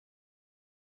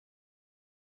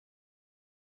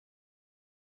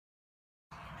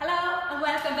and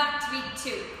welcome back to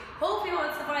week 2. Hope you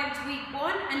all survived week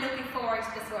 1 and looking forward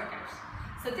to this workout.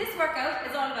 So this workout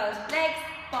is all about legs,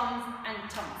 bums and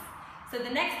tums. So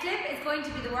the next clip is going to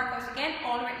be the workout again,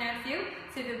 all written out for you.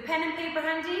 So if you have a pen and paper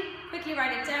handy, quickly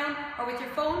write it down, or with your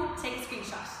phone, take a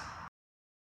screenshot.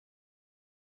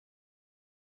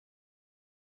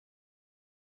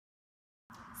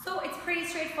 So it's pretty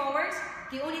straightforward.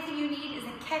 The only thing you need is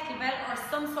a kettlebell or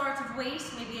some sort of weight,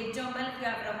 maybe a dumbbell if you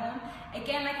have it at home.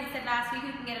 Again, like I said last week,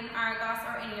 you can get an Argos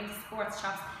or any of the sports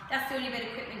shops. That's the only bit of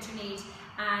equipment you need,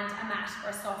 and a mat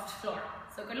or a soft floor.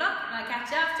 So good luck, and I'll catch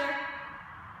you after.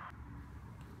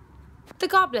 The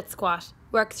goblet squat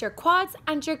works your quads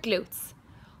and your glutes.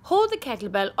 Hold the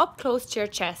kettlebell up close to your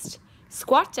chest.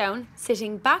 Squat down,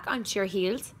 sitting back onto your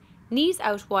heels, knees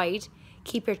out wide.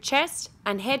 Keep your chest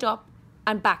and head up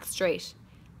and back straight.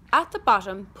 At the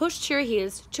bottom, push to your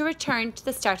heels to return to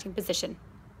the starting position.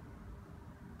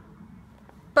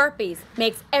 Burpees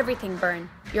makes everything burn,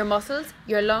 your muscles,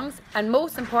 your lungs, and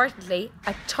most importantly,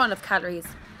 a ton of calories.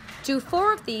 Do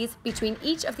 4 of these between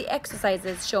each of the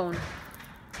exercises shown.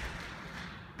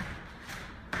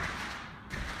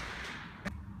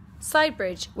 Side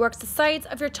bridge works the sides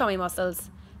of your tummy muscles.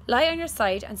 Lie on your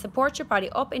side and support your body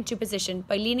up into position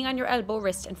by leaning on your elbow,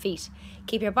 wrist and feet.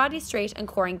 Keep your body straight and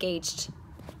core engaged.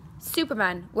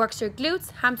 Superman works your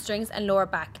glutes, hamstrings and lower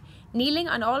back. Kneeling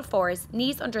on all fours,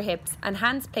 knees under hips and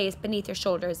hands placed beneath your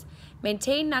shoulders.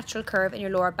 Maintain natural curve in your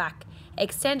lower back.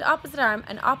 Extend opposite arm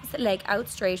and opposite leg out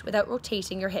straight without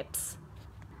rotating your hips.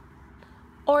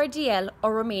 RDL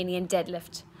or Romanian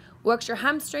deadlift works your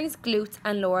hamstrings, glutes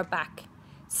and lower back.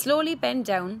 Slowly bend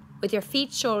down with your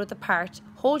feet shoulder apart,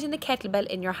 holding the kettlebell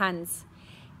in your hands.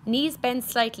 Knees bend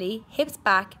slightly, hips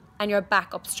back and your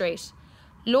back up straight.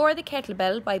 Lower the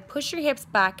kettlebell by pushing your hips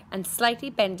back and slightly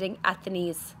bending at the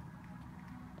knees.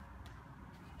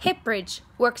 Hip bridge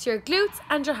works your glutes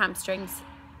and your hamstrings.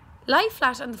 Lie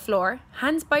flat on the floor,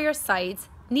 hands by your sides,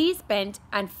 knees bent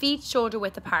and feet shoulder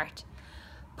width apart.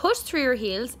 Push through your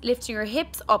heels, lifting your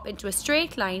hips up into a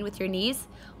straight line with your knees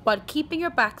while keeping your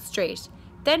back straight.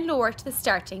 Then lower to the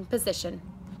starting position.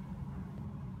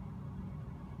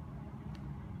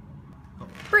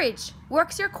 Bridge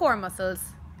works your core muscles.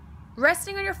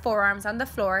 Resting on your forearms on the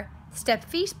floor, step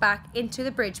feet back into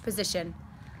the bridge position.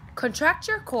 Contract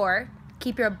your core,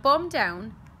 keep your bum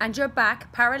down and your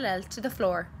back parallel to the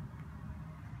floor.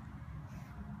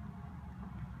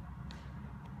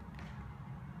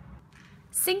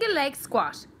 Single leg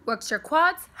squat works your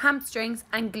quads, hamstrings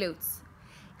and glutes.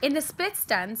 In the split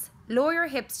stance, lower your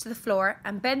hips to the floor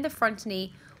and bend the front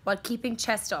knee while keeping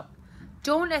chest up.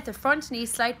 Don't let the front knee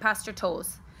slide past your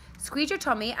toes. Squeeze your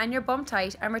tummy and your bum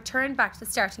tight and return back to the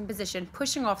starting position,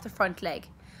 pushing off the front leg.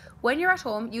 When you're at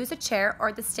home, use a chair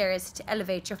or the stairs to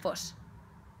elevate your foot.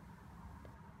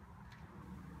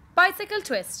 Bicycle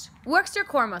twist works your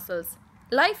core muscles.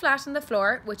 Lie flat on the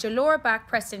floor with your lower back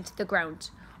pressed into the ground.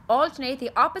 Alternate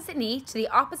the opposite knee to the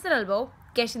opposite elbow,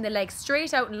 getting the leg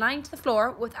straight out and lying to the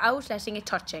floor without letting it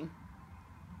touching.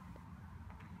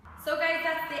 So guys,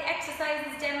 that's the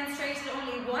exercises demonstrated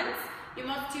only once. You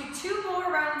must do 2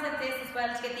 more rounds of this as well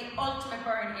to get the ultimate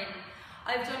burn in.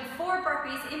 I've done 4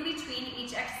 burpees in between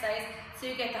each exercise, so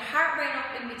you get the heart rate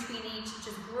up in between each,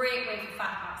 which is a great way for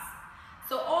fat loss.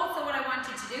 So also what I want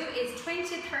you to do is 20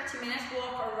 to 30 minutes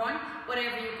walk or run,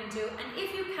 whatever you can do, and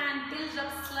if you can, build it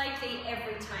up slightly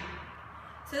every time.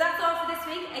 So that's all for this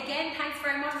week. Again, thanks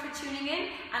very much for tuning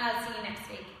in, and I'll see you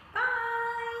next week. Bye!